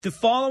The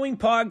following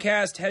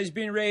podcast has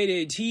been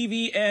rated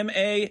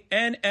TVMA,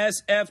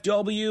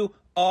 NSFW,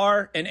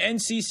 R, and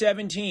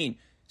NC-17,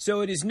 so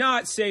it is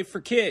not safe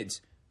for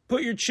kids.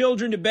 Put your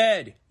children to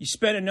bed. You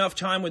spend enough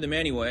time with them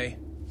anyway.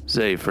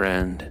 Say,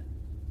 friend.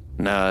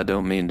 Nah, I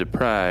don't mean to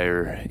pry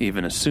or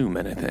even assume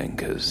anything,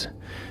 'cause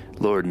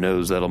Lord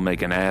knows that'll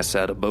make an ass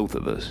out of both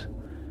of us.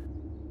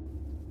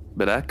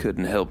 But I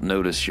couldn't help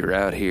notice you're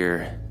out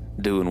here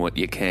doing what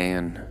you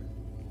can,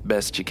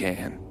 best you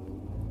can,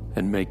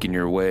 and making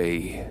your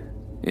way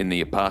in the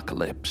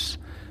apocalypse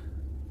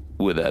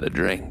without a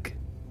drink.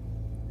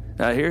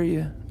 I hear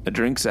you. A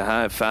drink's a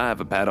high five,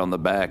 a pat on the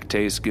back,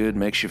 tastes good,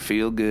 makes you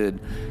feel good.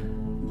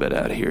 But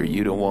out here,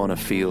 you don't want to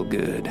feel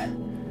good.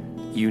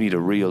 You need a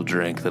real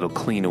drink that'll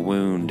clean a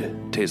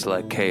wound, taste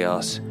like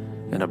chaos,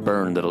 and a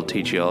burn that'll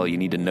teach you all you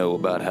need to know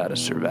about how to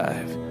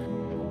survive.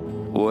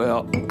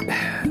 Well,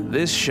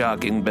 this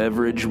shocking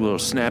beverage will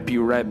snap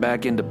you right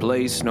back into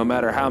place, no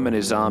matter how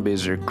many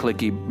zombies or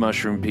clicky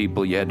mushroom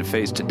people you had to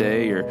face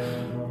today,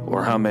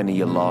 or how many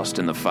you lost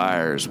in the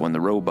fires when the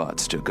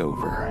robots took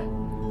over.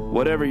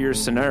 Whatever your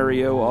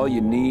scenario, all you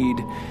need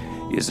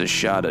is a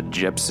shot of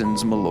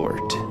Jeppson's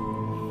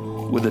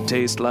Malort. With a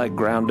taste like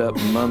ground-up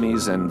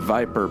mummies and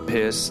viper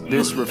piss,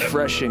 this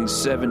refreshing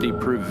 70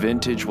 proof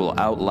vintage will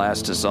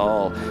outlast us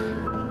all.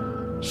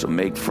 So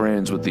make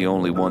friends with the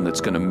only one that's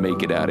going to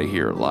make it out of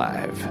here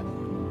alive.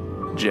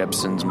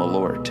 Jeppson's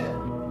Malort.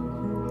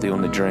 The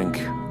only drink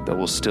that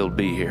will still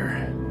be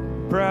here.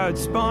 Proud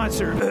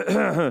sponsor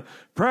of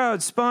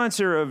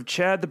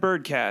Chad the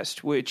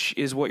Birdcast, which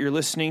is what you're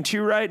listening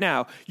to right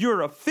now.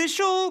 Your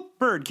official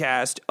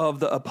Birdcast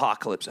of the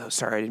apocalypse. Oh,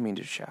 sorry, I didn't mean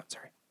to shout.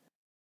 Sorry.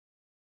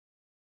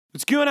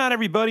 What's going on,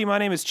 everybody? My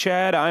name is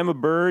Chad. I'm a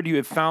bird. You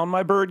have found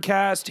my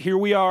Birdcast. Here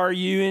we are,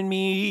 you and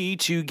me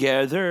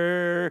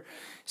together,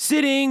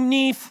 sitting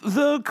neath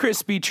the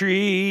crispy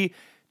tree,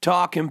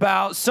 talking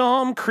about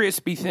some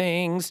crispy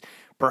things.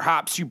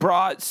 Perhaps you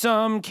brought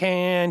some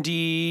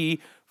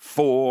candy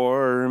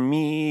for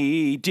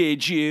me.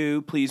 Did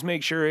you? Please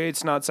make sure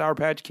it's not Sour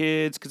Patch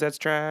Kids, because that's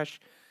trash.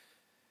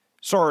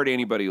 Sorry to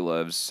anybody who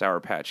loves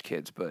Sour Patch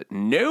Kids, but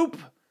nope.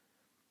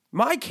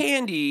 My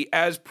candy,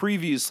 as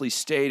previously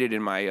stated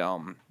in my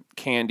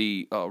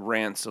candy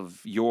rants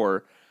of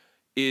yore,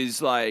 is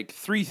like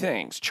three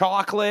things: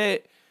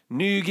 chocolate,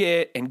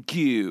 nougat, and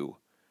goo.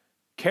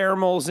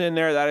 Caramel's in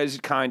there. That is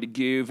kind of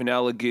goo.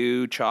 Vanilla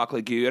goo,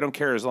 chocolate goo. I don't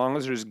care as long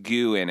as there's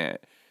goo in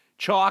it.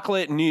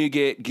 Chocolate,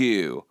 nougat,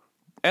 goo.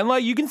 And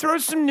like you can throw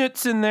some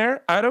nuts in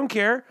there. I don't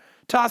care.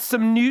 Toss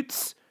some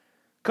nuts.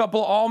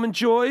 Couple Almond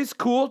Joys.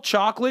 Cool.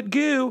 Chocolate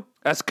goo.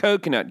 That's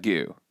coconut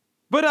goo.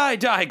 But I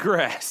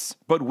digress.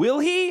 But will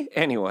he?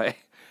 Anyway.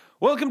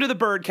 Welcome to the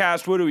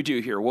Birdcast. What do we do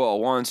here? Well,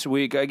 once a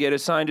week I get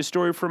assigned a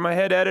story from my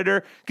head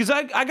editor because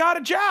I got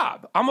a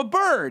job. I'm a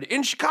bird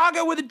in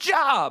Chicago with a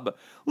job.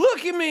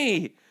 Look at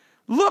me.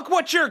 Look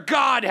what your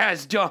God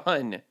has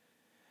done.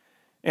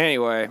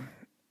 Anyway,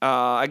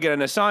 I get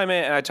an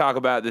assignment and I talk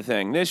about the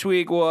thing. This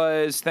week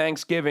was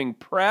Thanksgiving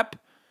prep.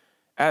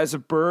 As a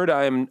bird,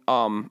 I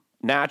am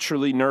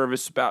naturally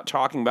nervous about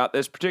talking about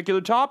this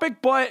particular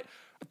topic, but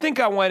I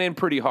think I went in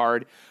pretty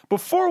hard.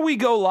 Before we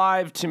go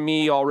live to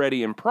me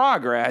already in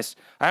progress,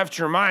 I have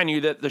to remind you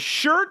that the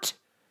shirt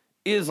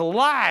is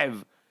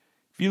live.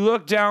 If you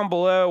look down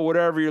below,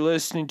 whatever you're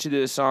listening to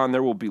this on,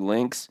 there will be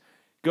links.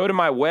 Go to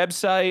my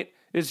website.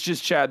 It's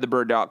just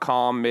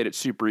chadthebird.com. Made it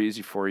super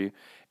easy for you.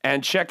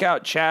 And check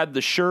out Chad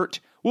the Shirt.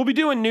 We'll be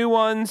doing new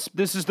ones.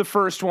 This is the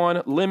first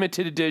one,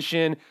 limited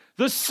edition.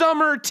 The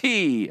Summer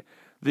Tee.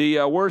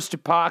 The worst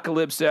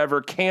apocalypse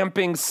ever,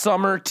 camping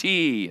summer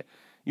tee.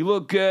 You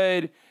look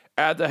good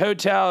at the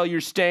hotel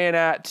you're staying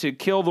at to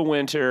kill the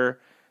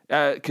winter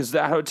because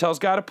that hotel's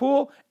got a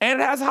pool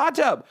and it has a hot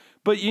tub.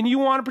 But you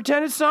want to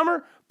pretend it's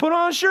summer? Put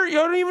on a shirt. You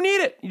don't even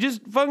need it. You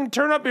just fucking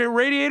turn up your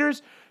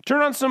radiators.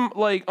 Turn on some,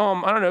 I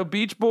don't know,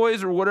 Beach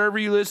Boys or whatever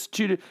you listen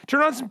to.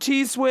 Turn on some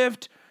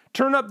T-Swift.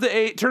 Turn up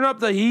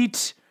the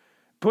heat.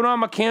 Put on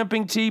my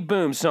camping tee.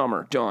 Boom,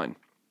 summer. Done.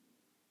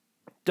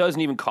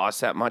 Doesn't even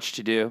cost that much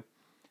to do.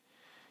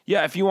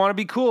 Yeah, if you want to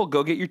be cool,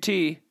 go get your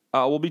tee.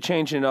 We'll be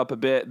changing it up a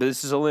bit.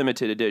 This is a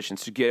limited edition,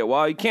 so get it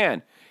while you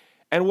can.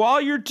 And while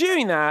you're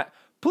doing that,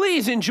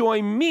 please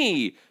enjoy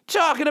me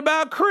talking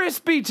about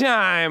Crispy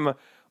Time,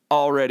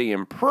 already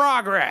in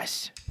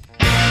progress.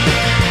 I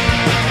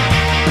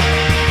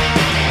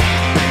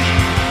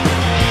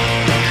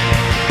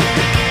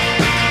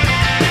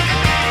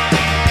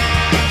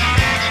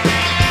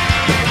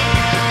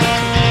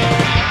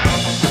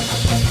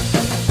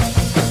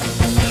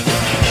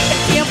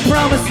can't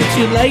promise that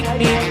you like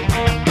me,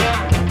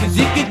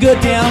 it could go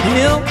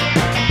downhill. I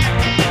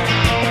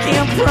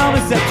can't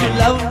promise that you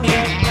love me,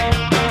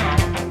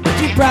 but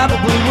you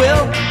probably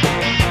will. I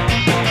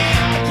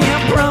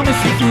can't promise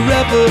you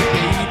forever,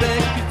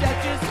 baby, 'cause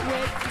that's just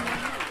what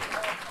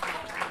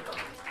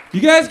You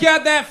guys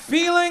got that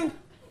feeling?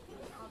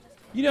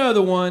 You know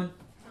the one.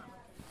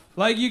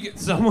 Like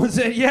someone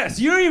said yes.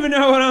 You don't even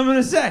know what I'm going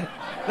to say.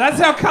 That's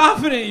how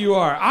confident you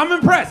are. I'm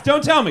impressed.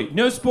 Don't tell me.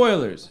 No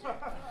spoilers.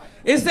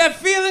 It's that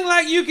feeling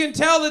like you can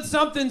tell that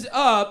something's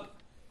up.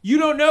 You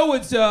don't know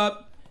what's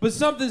up, but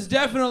something's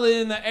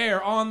definitely in the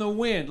air, on the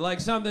wind, like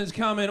something's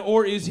coming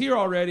or is here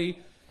already,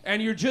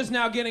 and you're just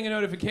now getting a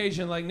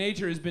notification like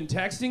nature has been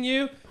texting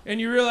you, and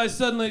you realize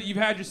suddenly that you've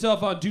had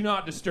yourself on Do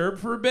Not Disturb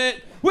for a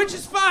bit, which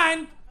is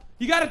fine.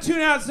 You gotta tune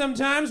out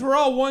sometimes. We're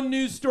all one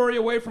news story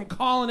away from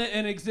calling it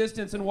in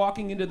existence and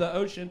walking into the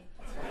ocean.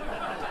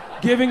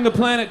 Giving the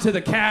planet to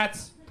the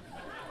cats.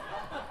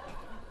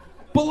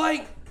 But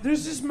like,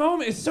 there's this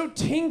moment, it's so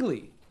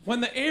tingly, when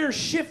the air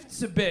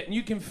shifts a bit and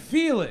you can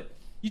feel it.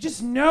 You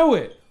just know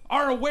it,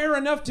 are aware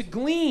enough to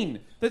glean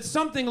that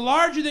something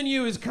larger than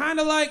you is kind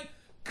of like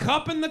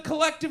cupping the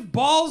collective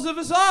balls of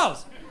us all.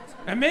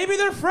 And maybe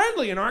they're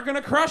friendly and aren't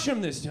gonna crush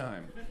them this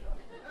time.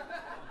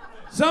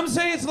 Some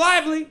say it's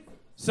lively,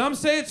 some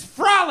say it's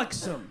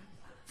frolicsome.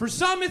 For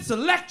some it's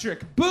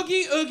electric,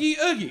 boogie, oogie,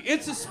 oogie.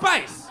 It's a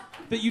spice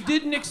that you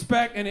didn't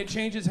expect, and it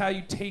changes how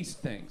you taste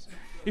things.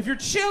 If you're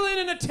chilling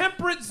in a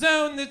temperate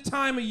zone this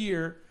time of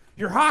year,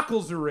 your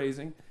hockles are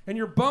raising, and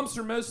your bumps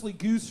are mostly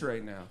goose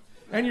right now.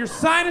 And your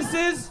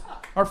sinuses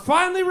are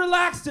finally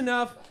relaxed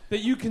enough that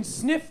you can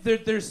sniff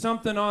that there's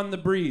something on the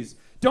breeze.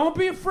 Don't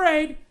be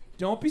afraid,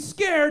 don't be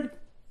scared,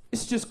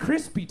 it's just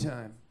crispy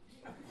time.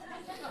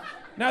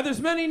 Now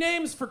there's many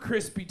names for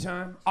crispy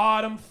time.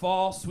 Autumn,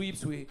 fall, sweep,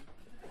 sweep.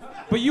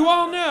 But you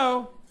all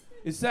know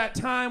it's that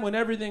time when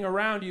everything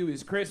around you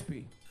is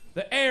crispy.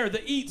 The air,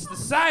 the eats, the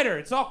cider,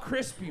 it's all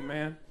crispy,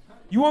 man.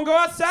 You wanna go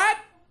outside?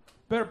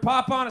 Better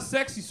pop on a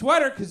sexy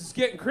sweater because it's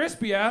getting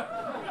crispy out.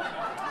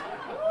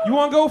 You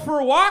wanna go for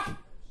a walk?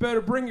 Better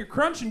bring your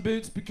crunching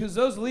boots because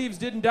those leaves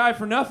didn't die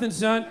for nothing,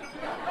 son.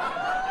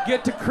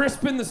 Get to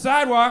crisping the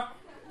sidewalk.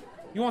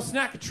 You wanna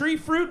snack a tree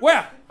fruit?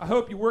 Well, I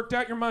hope you worked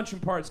out your munching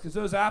parts because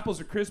those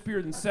apples are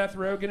crispier than Seth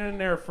Rogen in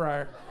an air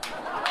fryer.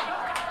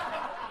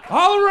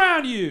 All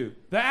around you,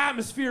 the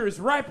atmosphere is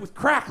ripe with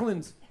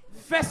cracklings,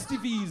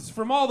 festivities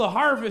from all the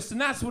harvests,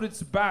 and that's what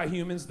it's about,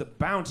 humans, the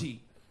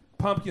bounty.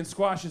 Pumpkin,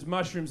 squashes,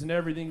 mushrooms, and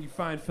everything you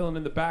find filling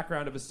in the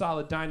background of a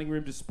solid dining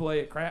room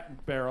display at Crate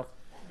 & Barrel.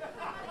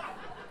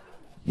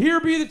 Here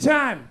be the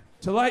time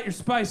to light your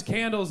spice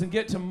candles and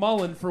get to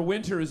mulling, for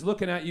winter is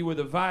looking at you with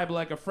a vibe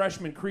like a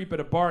freshman creep at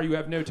a bar you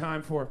have no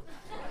time for.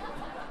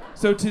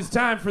 So 'tis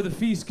time for the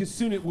feast, 'cause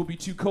soon it will be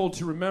too cold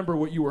to remember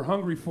what you were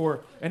hungry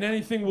for, and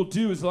anything will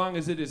do as long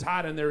as it is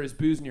hot and there is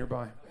booze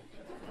nearby.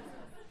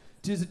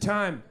 'Tis a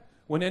time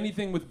when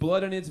anything with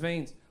blood in its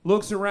veins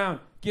looks around,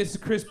 gets a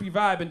crispy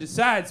vibe, and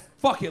decides,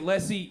 fuck it,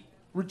 let's eat.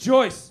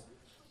 Rejoice,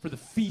 for the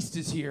feast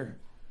is here.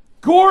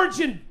 Gorge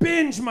and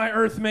binge, my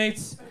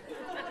earthmates,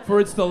 for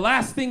it's the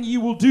last thing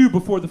you will do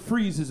before the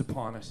freeze is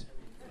upon us.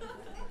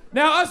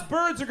 Now, us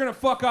birds are gonna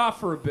fuck off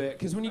for a bit,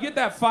 because when you get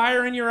that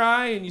fire in your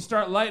eye and you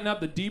start lighting up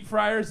the deep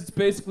fryers, it's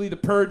basically the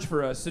purge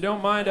for us, so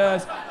don't mind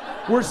us.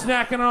 We're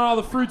snacking on all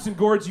the fruits and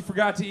gourds you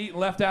forgot to eat and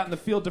left out in the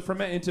field to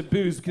ferment into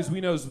booze, because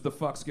we knows what the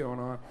fuck's going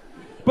on.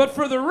 But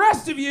for the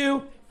rest of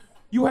you,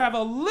 you have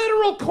a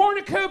literal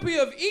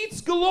cornucopia of eats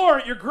galore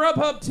at your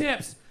Grubhub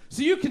tips,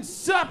 so you can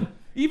sup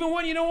even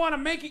when you don't want to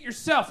make it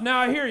yourself. Now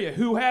I hear you,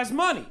 who has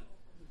money?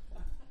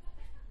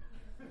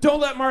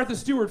 Don't let Martha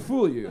Stewart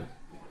fool you.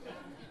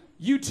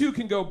 You too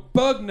can go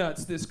bug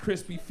nuts this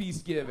crispy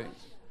feast giving.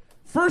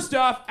 First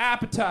off,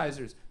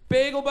 appetizers.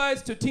 Bagel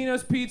bites,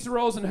 Totino's pizza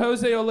rolls, and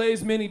Jose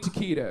Olay's mini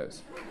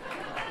taquitos.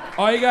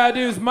 All you gotta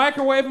do is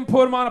microwave them,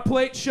 put them on a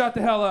plate, shut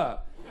the hell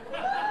up.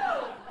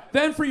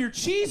 Then for your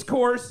cheese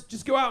course,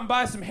 just go out and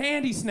buy some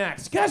Handy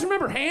Snacks. You guys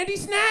remember Handy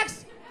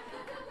Snacks?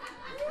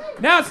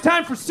 Now it's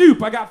time for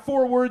soup. I got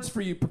 4 words for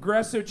you: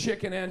 Progresso,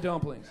 chicken, and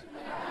dumplings.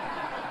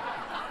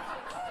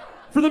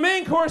 For the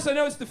main course, I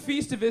know it's the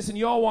Festivus and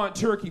y'all want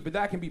turkey, but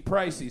that can be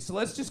pricey. So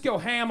let's just go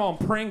ham on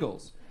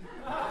Pringles.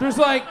 There's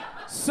like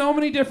so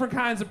many different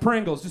kinds of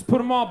Pringles. Just put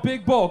them all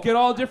big bowl. Get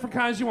all the different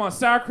kinds you want.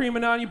 Sour cream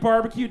and onion,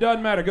 barbecue,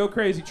 doesn't matter. Go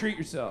crazy, treat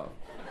yourself.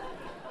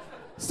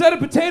 Instead of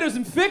potatoes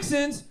and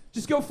fixins',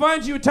 just go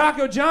find you a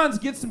Taco John's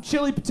and get some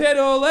chili potato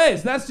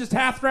olays. That's just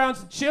half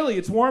rounds of chili.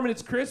 It's warm and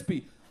it's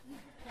crispy.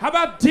 How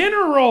about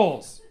dinner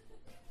rolls?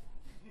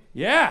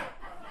 Yeah.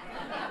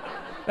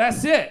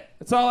 That's it.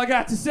 That's all I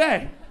got to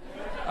say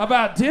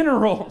about dinner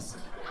rolls.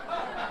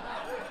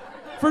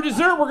 For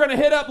dessert, we're gonna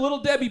hit up Little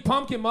Debbie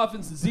pumpkin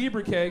muffins and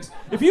zebra cakes.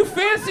 If you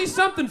fancy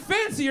something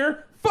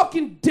fancier,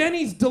 fucking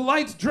Denny's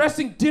Delights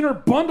dressing dinner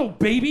bundle,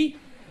 baby.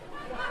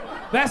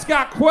 That's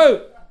got,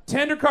 quote,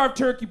 tender carved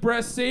turkey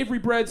breast, savory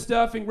bread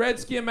stuffing, red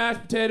skin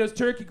mashed potatoes,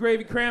 turkey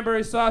gravy,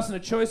 cranberry sauce, and a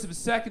choice of a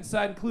second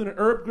side, including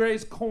herb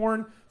glaze,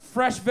 corn,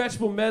 fresh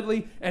vegetable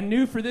medley, and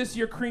new for this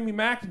year, creamy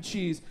mac and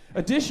cheese.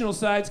 Additional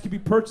sides can be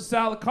purchased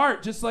a la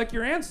carte, just like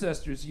your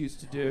ancestors used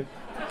to do.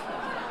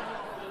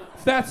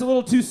 If that's a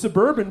little too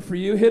suburban for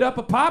you, hit up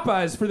a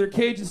Popeyes for their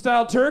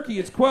Cajun-style turkey.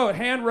 It's, quote,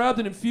 hand-rubbed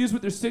and infused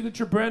with their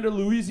signature brand of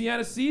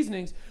Louisiana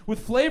seasonings with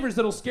flavors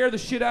that'll scare the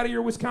shit out of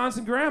your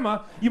Wisconsin grandma.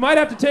 You might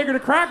have to take her to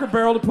Cracker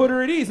Barrel to put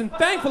her at ease. And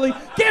thankfully,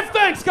 give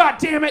thanks,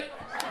 goddammit!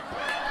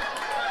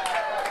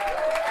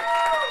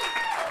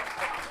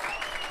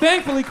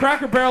 Thankfully,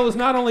 Cracker Barrel is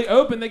not only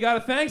open, they got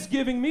a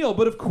Thanksgiving meal,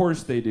 but of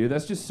course they do.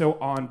 That's just so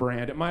on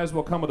brand. It might as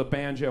well come with a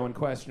banjo and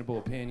questionable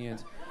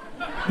opinions.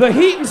 The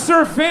Heat and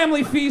Surf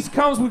Family Feast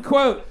comes with,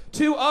 quote,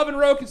 2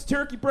 oven-roasted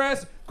turkey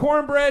breasts,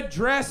 cornbread,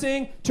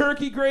 dressing,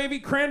 turkey gravy,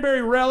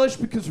 cranberry relish,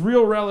 because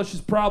real relish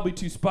is probably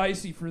too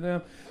spicy for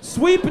them,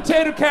 sweet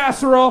potato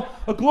casserole,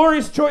 a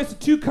glorious choice of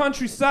 2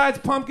 country sides,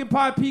 pumpkin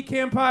pie,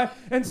 pecan pie,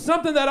 and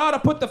something that ought to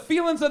put the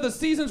feelings of the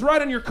seasons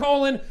right on your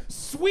colon,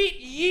 sweet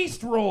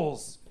yeast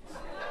rolls.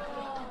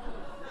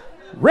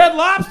 Red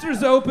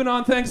Lobster's open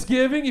on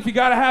Thanksgiving if you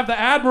gotta have the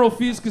Admiral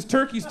feast because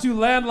turkey's too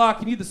landlocked.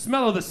 You need the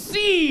smell of the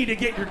sea to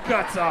get your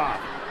guts off.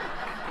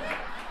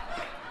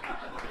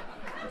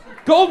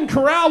 Golden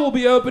Corral will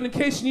be open in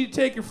case you need to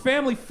take your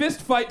family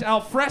fist fight to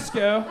al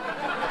fresco.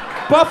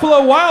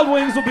 Buffalo Wild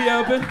Wings will be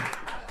open.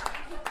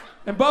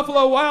 And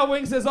Buffalo Wild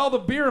Wings has all the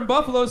beer and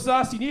buffalo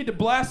sauce you need to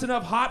blast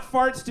enough hot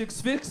farts to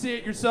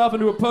asphyxiate yourself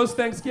into a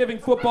post-Thanksgiving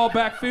football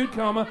back food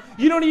coma.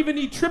 You don't even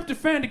need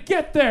tryptophan to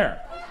get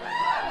there.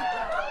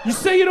 You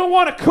say you don't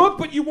want to cook,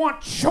 but you want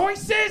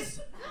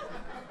choices?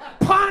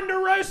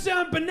 Ponderosa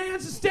and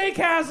Bonanza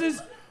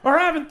Steakhouses are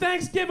having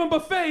Thanksgiving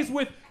buffets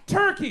with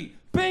turkey,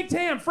 baked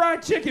ham,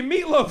 fried chicken,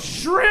 meatloaf,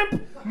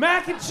 shrimp,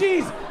 mac and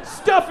cheese,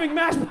 stuffing,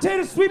 mashed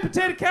potatoes, sweet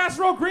potato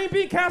casserole, green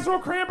bean casserole,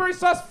 cranberry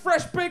sauce,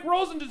 fresh baked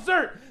rolls, and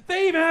dessert.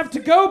 They even have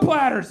to-go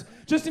platters,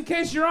 just in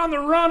case you're on the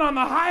run on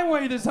the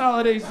highway this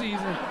holiday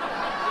season.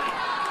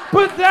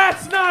 But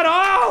that's not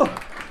all.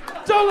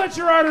 Don't let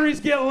your arteries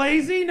get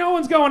lazy. No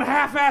one's going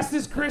half-ass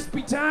this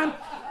crispy time.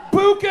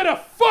 Buca de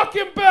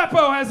fucking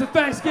Beppo has a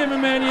Thanksgiving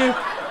menu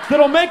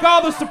that'll make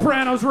all the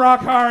Sopranos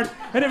rock hard.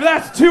 And if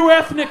that's too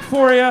ethnic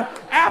for you,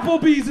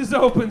 Applebee's is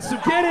open. So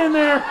get in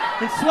there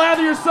and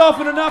slather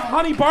yourself in enough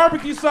honey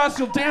barbecue sauce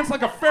you'll dance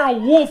like a feral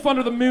wolf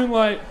under the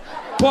moonlight.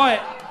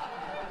 But,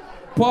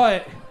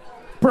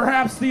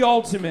 perhaps the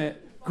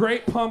ultimate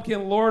great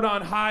pumpkin Lord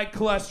on high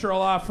cholesterol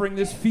offering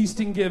this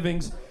feasting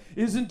givings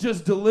isn't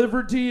just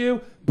delivered to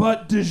you,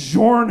 but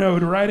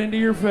DiGiorno'd right into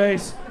your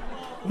face.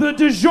 The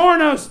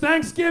DiGiorno's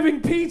Thanksgiving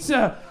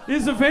Pizza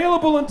is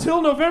available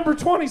until November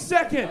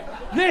 22nd.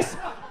 This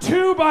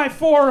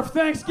 2x4 of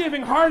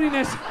Thanksgiving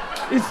heartiness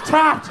is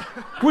topped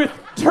with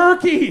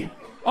turkey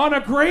on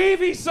a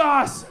gravy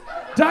sauce,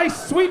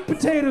 diced sweet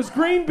potatoes,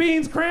 green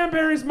beans,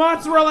 cranberries,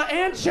 mozzarella,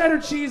 and cheddar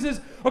cheeses,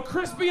 a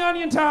crispy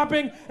onion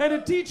topping, and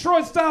a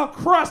Detroit-style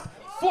crust,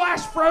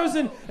 flash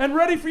frozen and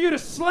ready for you to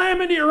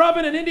slam into your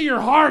oven and into your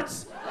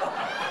hearts.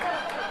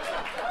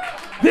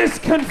 This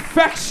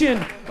confection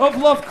of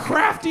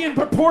Lovecraftian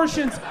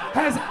proportions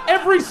has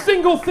every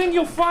single thing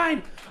you'll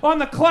find on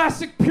the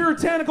classic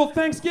puritanical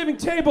Thanksgiving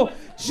table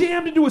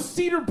jammed into a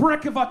cedar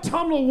brick of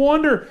autumnal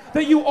wonder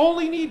that you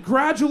only need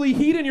gradually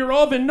heat in your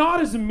oven,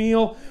 not as a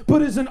meal,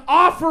 but as an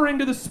offering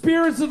to the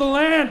spirits of the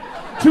land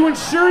to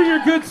ensure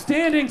your good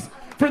standings.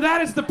 For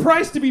that is the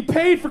price to be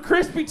paid for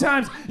crispy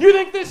times. You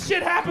think this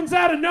shit happens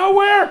out of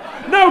nowhere?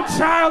 No,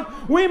 child.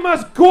 We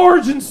must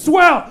gorge and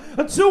swell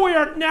until we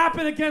are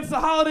napping against the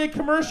holiday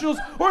commercials,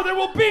 or there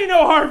will be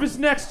no harvest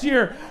next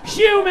year.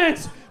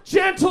 Humans,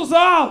 gentles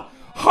all,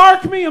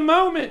 hark me a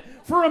moment.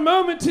 For a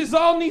moment 'tis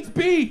all needs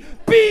be.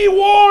 Be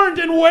warned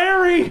and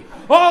wary,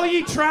 all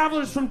ye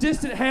travelers from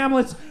distant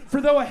hamlets.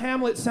 For though a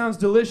hamlet sounds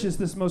delicious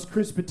this most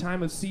crispy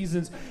time of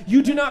seasons,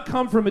 you do not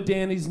come from a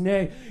Danny's,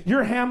 nay.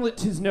 Your hamlet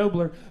 'tis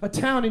nobler, a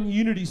town in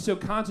unity so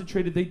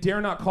concentrated they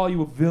dare not call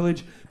you a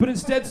village, but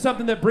instead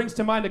something that brings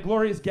to mind a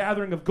glorious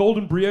gathering of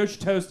golden brioche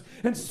toast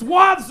and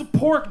swaths of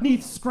pork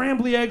neath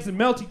scrambly eggs and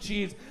melty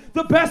cheese,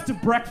 the best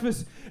of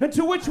breakfast, and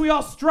to which we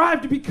all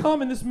strive to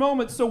become in this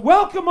moment. So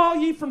welcome all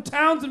ye from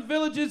towns and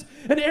villages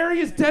and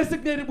areas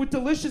designated with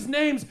delicious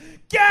names.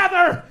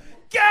 Gather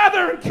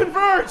and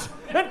converge,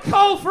 and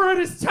cull, for it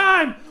is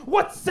time.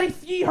 What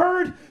saith ye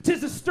herd?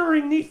 'Tis a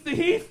stirring neath the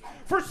heath.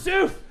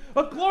 Forsooth,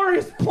 a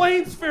glorious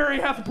plains fairy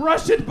hath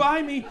brushed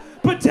by me,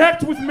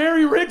 bedecked with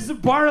merry rigs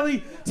of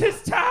barley.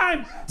 'Tis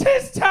time!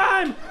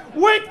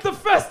 Wake the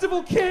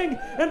festival king,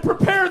 and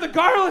prepare the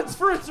garlands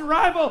for its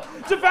arrival.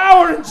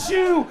 Devour and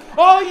chew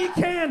all ye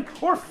can,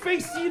 or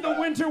face ye the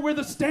winter with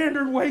a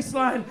standard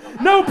waistline.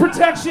 No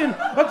protection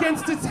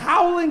against its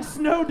howling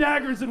snow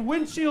daggers and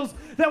wind chills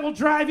that will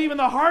drive even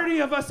the hardy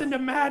of us into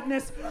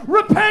madness.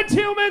 Repent,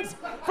 humans,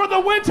 for the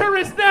winter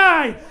is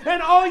nigh,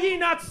 and all ye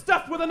not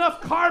stuffed with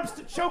enough carbs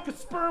to choke a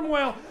sperm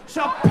whale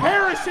shall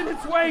perish in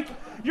its wake.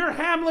 Your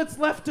hamlets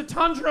left to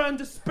tundra and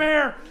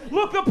despair.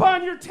 Look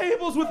upon your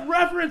tables with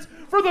reverence,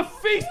 for the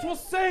feast will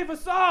save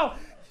us all.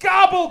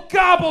 Gobble,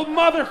 gobble,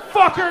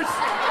 motherfuckers!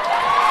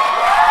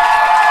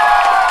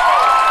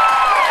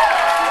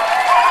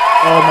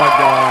 Oh my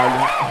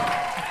God.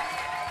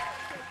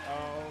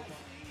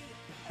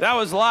 That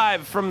was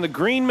live from the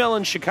Green Mill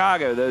in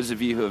Chicago, those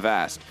of you who have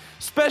asked.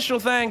 Special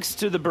thanks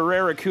to the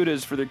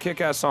Barracudas for their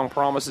kick-ass song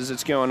Promises.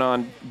 It's going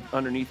on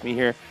underneath me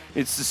here.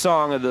 It's the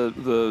song of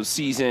the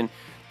season.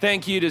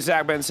 Thank you to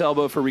Zach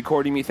Benselbo for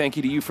recording me. Thank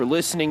you to you for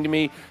listening to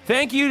me.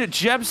 Thank you to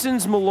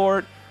Jepson's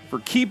Malort for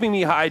keeping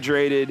me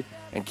hydrated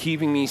and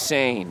keeping me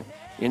sane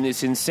in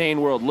this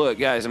insane world. Look,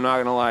 guys, I'm not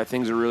going to lie.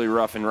 Things are really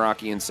rough and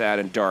rocky and sad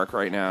and dark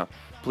right now.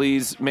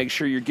 Please make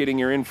sure you're getting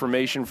your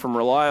information from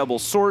reliable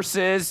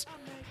sources.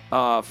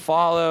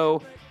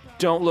 Follow.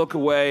 Don't look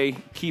away.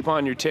 Keep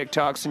on your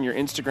TikToks and your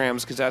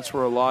Instagrams because that's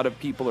where a lot of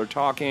people are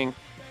talking.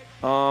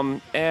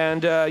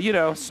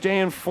 Stay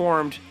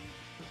informed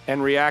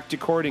and react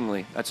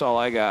accordingly. That's all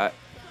I got.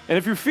 And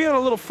if you're feeling a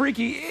little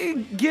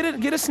freaky,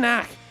 get a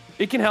snack.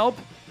 It can help.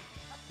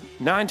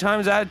 9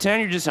 times out of 10,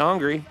 you're just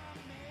hungry.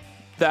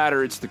 That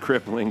or it's the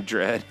crippling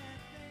dread,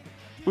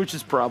 which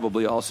is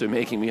probably also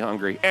making me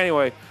hungry.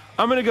 Anyway,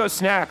 I'm going to go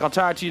snack. I'll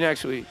talk to you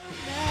next week.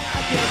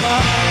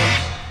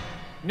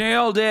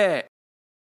 Nailed it.